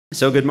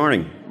Good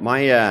morning.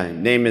 My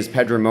name is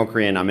Pedro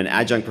Mocrian. I'm an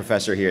adjunct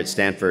professor here at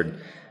Stanford,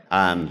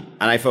 and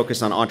I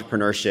focus on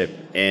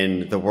entrepreneurship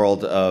in the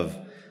world of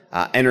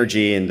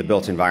energy and the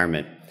built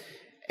environment.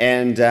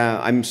 And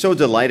I'm so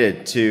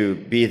delighted to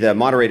be the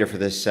moderator for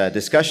this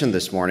discussion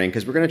this morning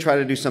because we're going to try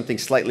to do something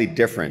slightly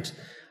different.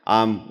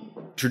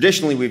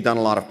 Traditionally, we've done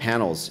a lot of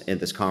panels in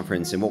this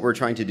conference, and what we're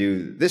trying to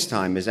do this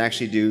time is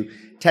actually do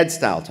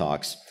TED-style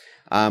talks.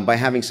 By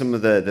having some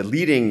of the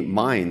leading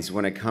minds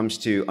when it comes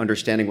to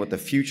understanding what the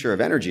future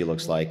of energy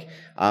looks like,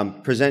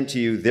 present to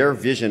you their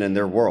vision and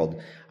their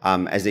world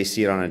as they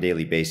see it on a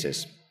daily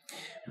basis.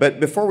 But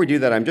before we do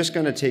that, I'm just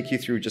going to take you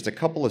through just a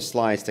couple of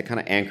slides to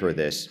kind of anchor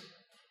this.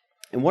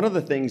 And one of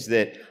the things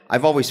that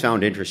I've always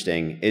found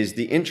interesting is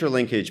the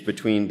interlinkage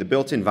between the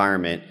built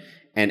environment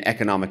and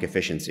economic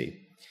efficiency.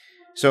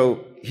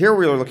 So here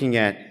we are looking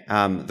at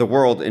the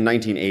world in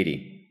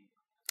 1980.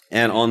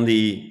 And on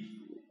the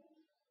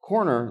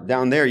corner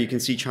down there, you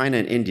can see China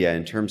and India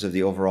in terms of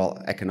the overall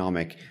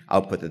economic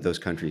output that those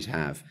countries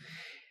have.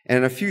 And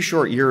in a few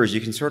short years,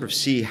 you can sort of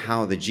see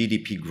how the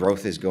GDP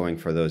growth is going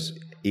for those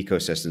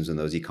ecosystems and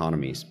those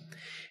economies.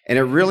 And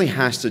it really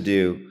has to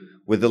do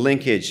with the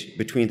linkage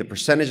between the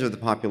percentage of the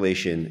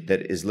population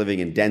that is living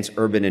in dense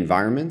urban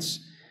environments,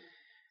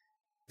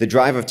 the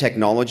drive of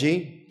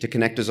technology to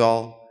connect us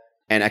all,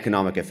 and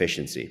economic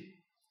efficiency.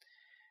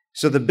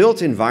 So the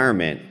built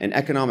environment and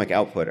economic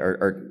output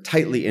are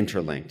tightly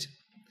interlinked.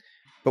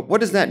 But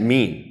what does that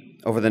mean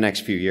over the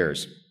next few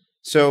years?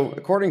 So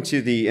according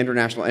to the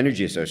International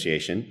Energy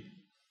Association,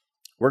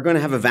 we're going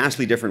to have a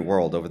vastly different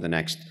world over the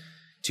next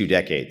 2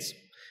 decades.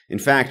 In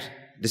fact,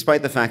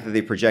 despite the fact that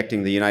they're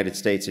projecting the United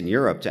States and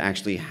Europe to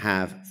actually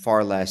have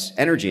far less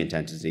energy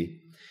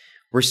intensity,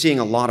 we're seeing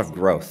a lot of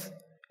growth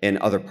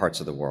in other parts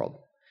of the world.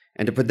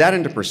 And to put that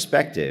into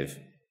perspective,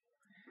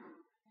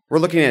 we're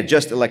looking at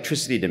just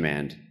electricity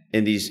demand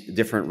in these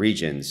different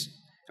regions.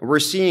 And we're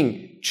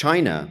seeing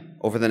China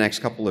over the next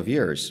couple of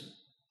years,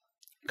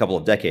 couple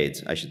of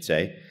decades, I should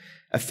say,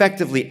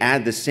 effectively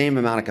add the same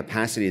amount of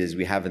capacity as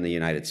we have in the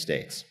United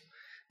States.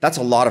 That's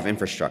a lot of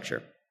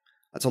infrastructure.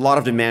 That's a lot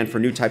of demand for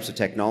new types of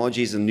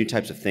technologies and new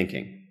types of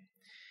thinking.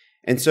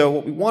 And so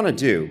what we want to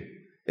do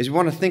is we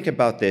want to think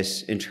about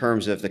this in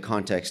terms of the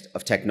context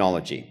of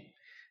technology.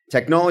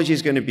 Technology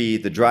is going to be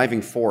the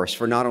driving force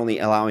for not only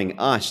allowing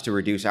us to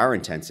reduce our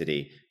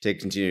intensity to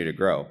continue to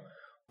grow,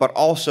 but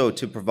also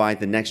to provide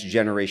the next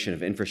generation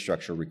of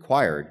infrastructure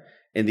required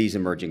in these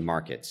emerging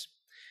markets.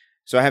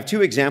 So I have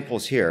 2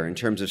 examples here in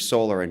terms of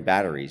solar and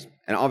batteries,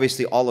 and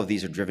obviously all of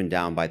these are driven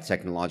down by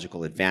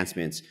technological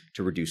advancements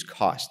to reduce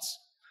costs.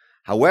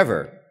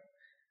 However,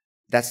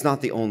 that's not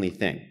the only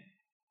thing.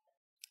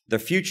 The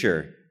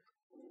future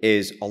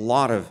is a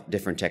lot of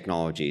different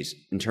technologies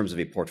in terms of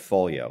a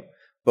portfolio,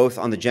 both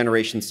on the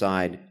generation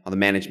side, on the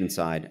management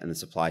side, and the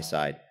supply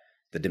side,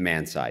 the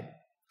demand side.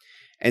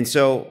 And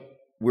so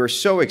we're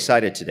so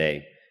excited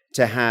today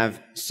to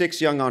have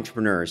 6 young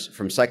entrepreneurs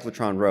from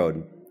Cyclotron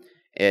Road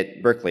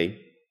at Berkeley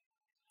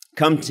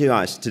come to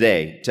us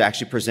today to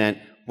actually present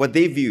what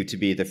they view to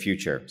be the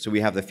future. So we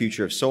have the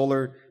future of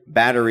solar,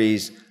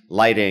 batteries,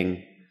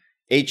 lighting,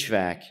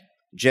 HVAC,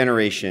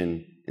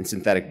 generation, and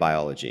synthetic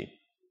biology.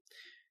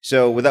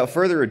 So without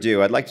further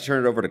ado, I'd like to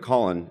turn it over to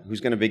Colin, who's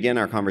going to begin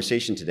our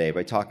conversation today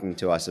by talking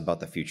to us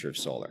about the future of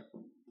solar.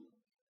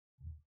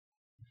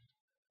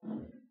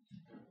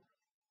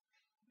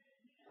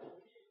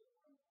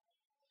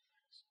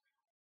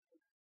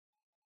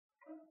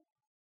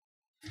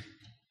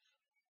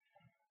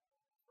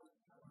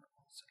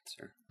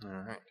 All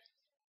right.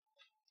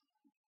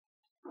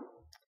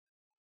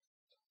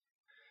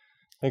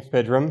 Thanks,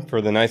 Pedram, for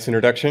the nice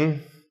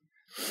introduction.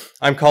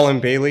 I'm Colin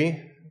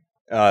Bailie,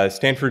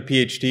 Stanford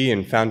PhD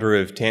and founder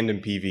of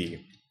TandemPV.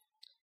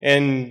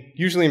 And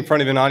usually in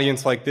front of an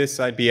audience like this,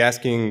 I'd be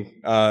asking,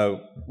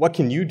 what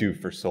can you do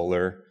for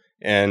solar?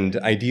 And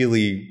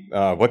ideally,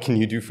 what can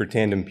you do for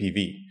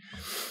TandemPV?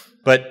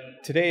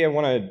 But today I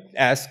want to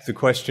ask the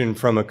question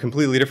from a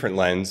completely different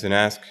lens and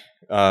ask,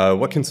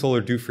 what can solar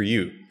do for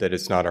you that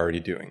it's not already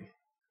doing?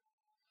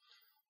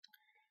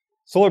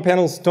 Solar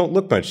panels don't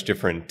look much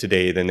different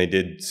today than they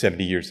did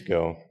 70 years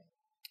ago,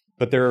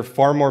 but they're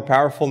far more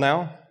powerful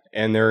now,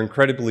 and they're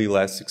incredibly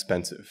less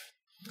expensive.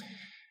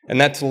 And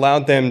that's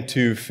allowed them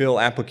to fill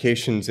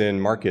applications in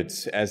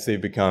markets as they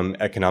become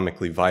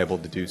economically viable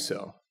to do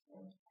so.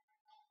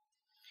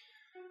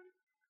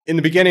 In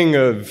the beginning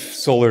of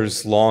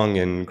solar's long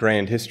and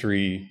grand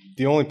history,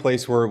 the only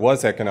place where it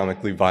was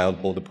economically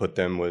viable to put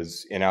them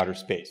was in outer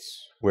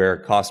space, where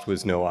cost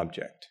was no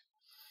object.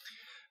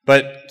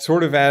 But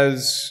sort of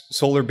as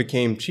solar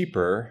became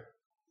cheaper,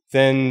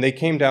 then they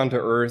came down to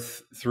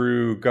Earth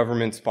through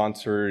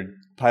government-sponsored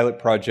pilot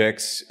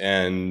projects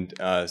and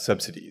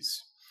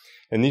subsidies.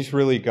 And these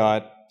really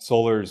got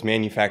solar's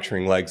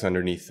manufacturing legs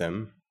underneath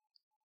them,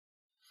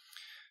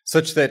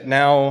 such that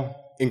now,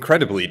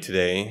 incredibly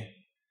today,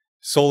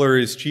 solar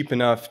is cheap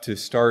enough to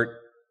start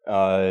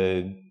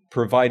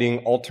providing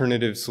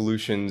alternative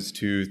solutions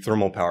to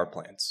thermal power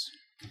plants.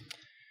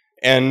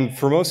 And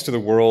for most of the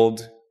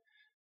world,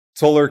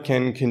 solar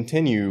can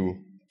continue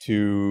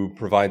to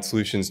provide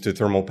solutions to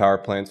thermal power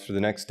plants for the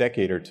next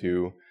decade or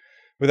two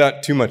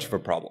without too much of a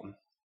problem.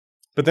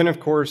 But then, of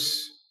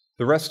course,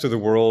 the rest of the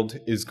world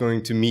is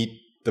going to meet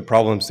the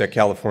problems that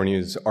California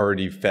is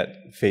already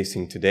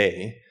facing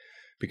today,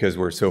 because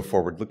we're so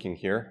forward-looking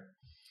here.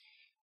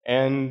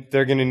 And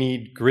they're going to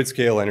need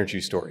grid-scale energy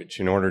storage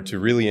in order to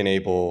really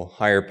enable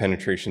higher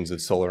penetrations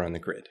of solar on the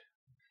grid.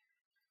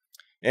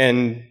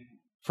 And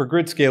for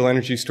grid-scale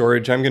energy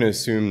storage, I'm going to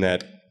assume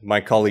that my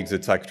colleagues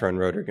at Cyclotron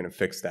Road are going to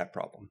fix that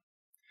problem.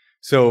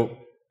 So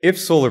if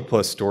solar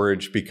plus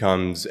storage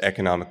becomes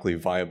economically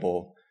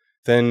viable,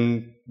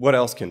 then what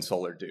else can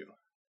solar do?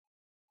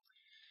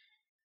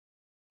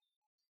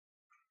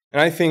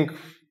 And I think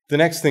the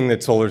next thing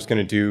that solar is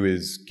going to do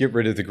is get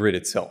rid of the grid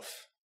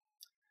itself.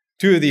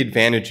 Two of the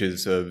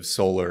advantages of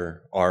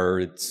solar are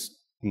its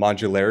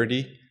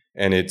modularity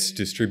and its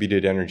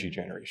distributed energy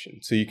generation.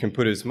 So you can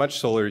put as much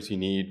solar as you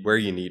need, where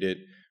you need it,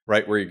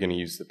 right where you're going to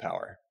use the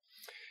power.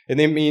 And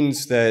it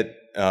means that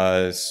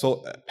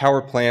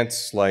power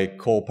plants like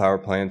coal power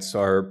plants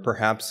are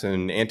perhaps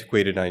an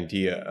antiquated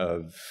idea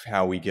of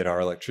how we get our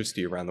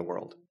electricity around the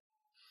world.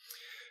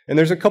 And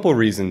there's a couple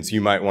reasons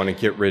you might want to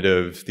get rid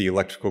of the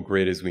electrical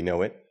grid as we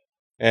know it.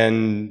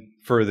 And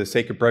for the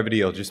sake of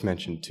brevity, I'll just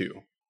mention two.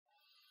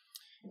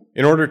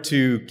 In order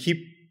to keep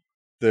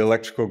the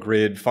electrical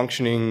grid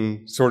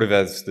functioning sort of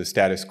as the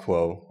status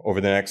quo over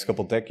the next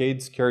couple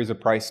decades carries a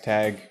price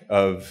tag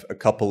of a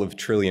couple of $1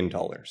 trillion.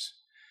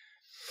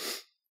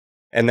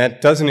 And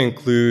that doesn't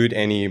include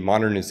any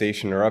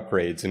modernization or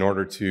upgrades in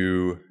order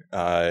to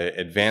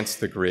advance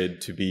the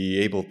grid to be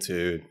able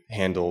to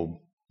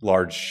handle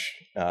large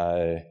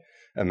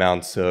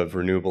amounts of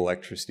renewable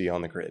electricity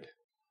on the grid.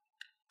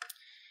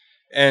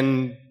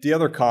 And the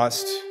other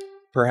cost,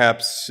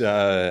 perhaps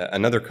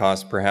another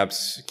cost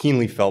perhaps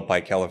keenly felt by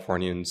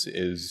Californians,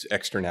 is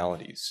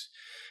externalities.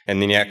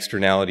 And the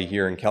externality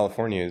here in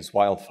California is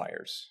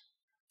wildfires.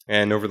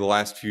 And over the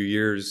last few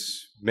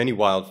years, many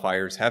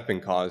wildfires have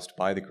been caused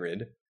by the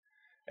grid.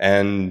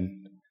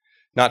 And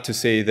not to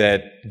say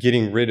that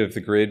getting rid of the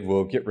grid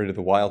will get rid of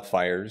the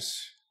wildfires,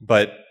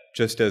 but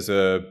just as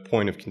a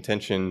point of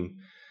contention,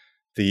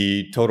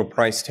 the total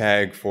price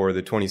tag for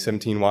the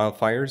 2017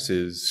 wildfires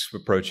is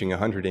approaching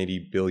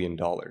 $180 billion.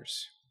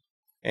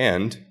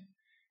 And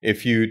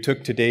if you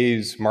took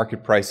today's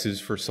market prices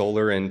for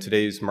solar and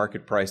today's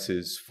market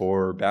prices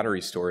for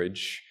battery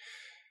storage,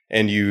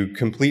 and you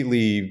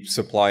completely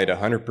supplied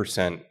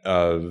 100%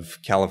 of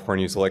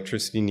California's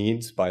electricity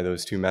needs by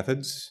those two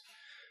methods,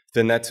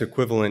 then that's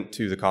equivalent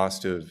to the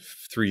cost of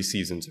 3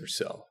 seasons or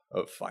so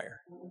of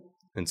fire.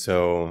 And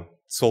so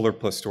solar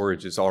plus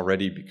storage is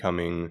already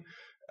becoming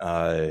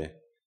a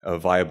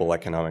viable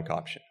economic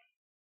option.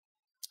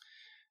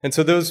 And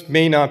so those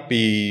may not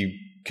be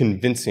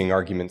convincing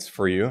arguments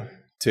for you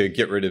to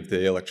get rid of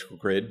the electrical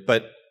grid,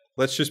 but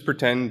let's just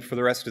pretend for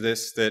the rest of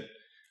this that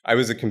I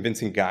was a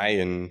convincing guy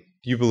and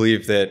you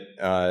believe that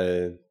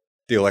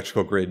the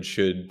electrical grid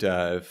should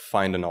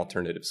find an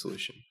alternative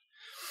solution.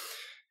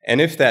 And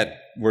if that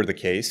were the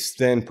case,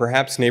 then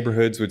perhaps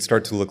neighborhoods would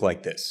start to look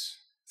like this,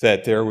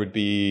 that there would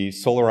be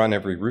solar on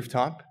every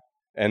rooftop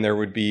and there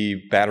would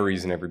be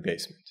batteries in every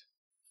basement.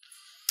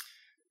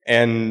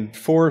 And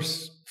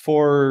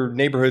for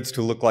neighborhoods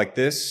to look like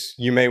this,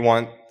 you may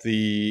want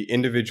the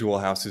individual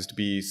houses to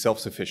be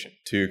self-sufficient,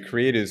 to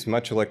create as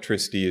much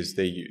electricity as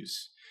they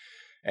use.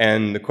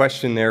 And the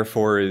question,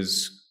 therefore,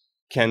 is,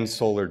 can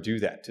solar do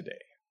that today?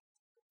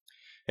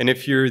 And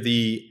if you're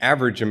the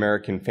average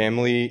American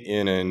family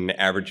in an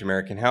average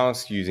American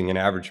house using an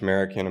average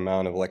American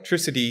amount of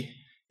electricity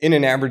in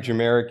an average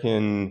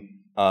American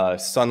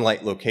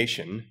sunlight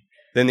location,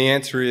 then the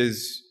answer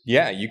is,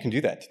 yeah, you can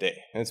do that today.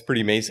 And it's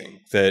pretty amazing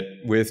that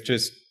with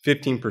just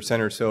 15%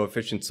 or so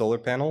efficient solar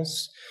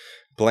panels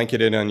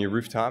blanketed on your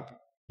rooftop,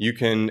 you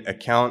can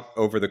account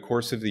over the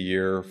course of the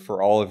year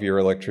for all of your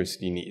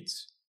electricity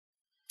needs.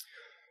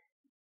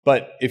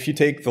 But if you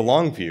take the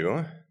long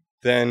view,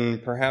 then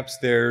perhaps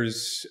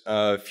there's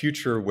a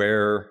future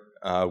where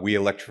we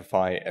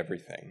electrify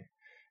everything.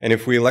 And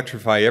if we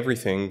electrify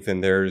everything, then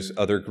there's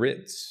other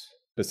grids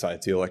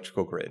besides the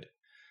electrical grid.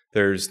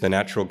 There's the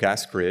natural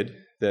gas grid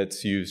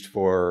that's used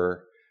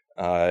for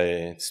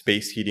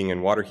space heating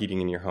and water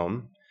heating in your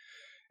home.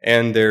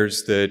 And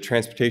there's the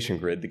transportation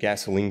grid, the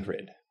gasoline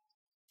grid.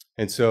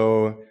 And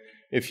so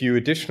if you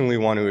additionally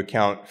want to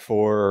account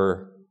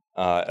for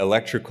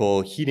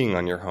electrical heating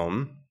on your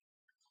home,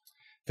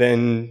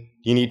 then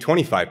you need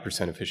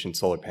 25% efficient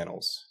solar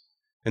panels.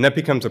 And that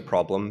becomes a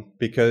problem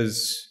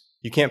because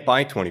you can't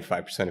buy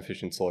 25%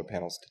 efficient solar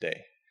panels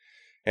today.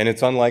 And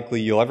it's unlikely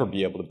you'll ever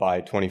be able to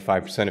buy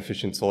 25%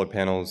 efficient solar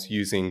panels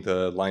using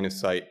the line of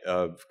sight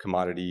of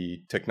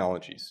commodity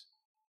technologies.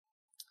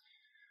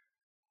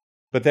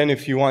 But then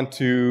if you want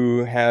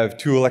to have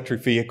 2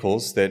 electric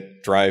vehicles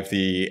that drive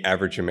the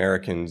average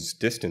American's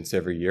distance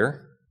every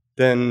year,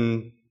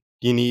 then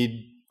you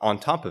need, on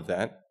top of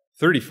that,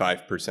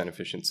 35%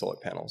 efficient solar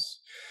panels.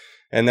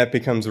 And that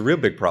becomes a real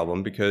big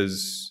problem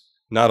because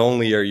not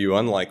only are you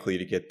unlikely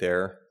to get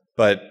there,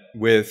 But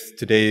with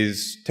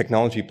today's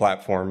technology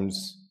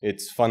platforms,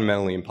 it's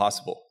fundamentally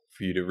impossible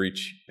for you to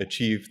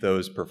achieve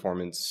those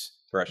performance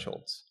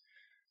thresholds.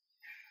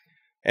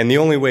 And the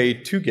only way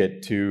to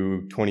get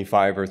to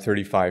 25 or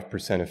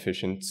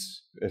 35%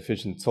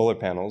 efficient solar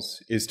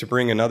panels is to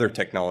bring another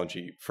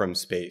technology from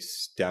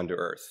space down to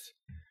Earth.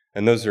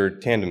 And those are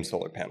tandem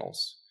solar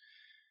panels.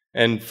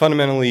 And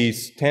fundamentally,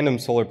 tandem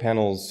solar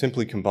panels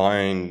simply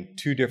combine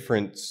two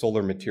different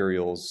solar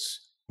materials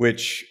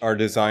which are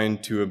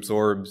designed to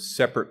absorb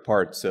separate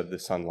parts of the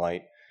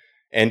sunlight,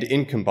 and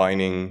in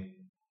combining,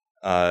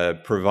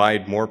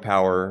 provide more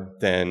power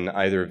than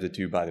either of the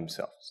two by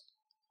themselves.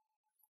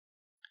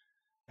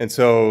 And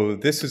so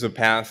this is a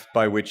path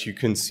by which you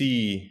can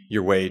see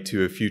your way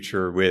to a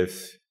future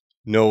with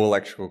no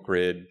electrical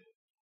grid,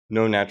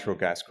 no natural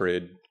gas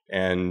grid,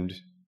 and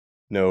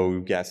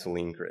no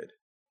gasoline grid.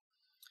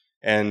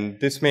 And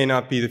this may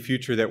not be the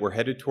future that we're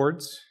headed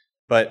towards,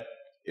 but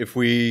if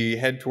we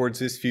head towards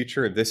this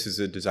future, if this is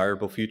a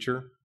desirable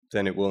future,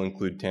 then it will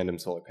include tandem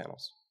solar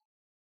panels.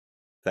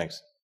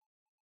 Thanks.